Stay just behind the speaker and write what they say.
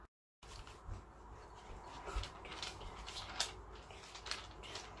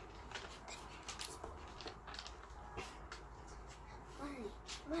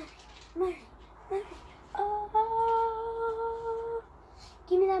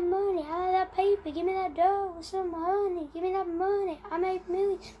But give me that dough with some honey. Give me that money. I make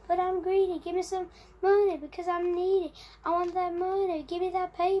millions, but I'm greedy. Give me some money because I'm needy. I want that money. Give me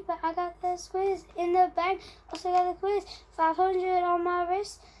that paper. I got that squiz in the bank. Also got the quiz. 500 on my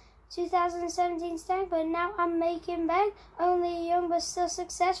wrist. 2017 stack, but now I'm making bank. Only young but still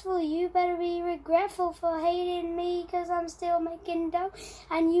successful. You better be regretful for hating me, cause I'm still making dough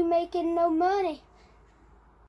and you making no money.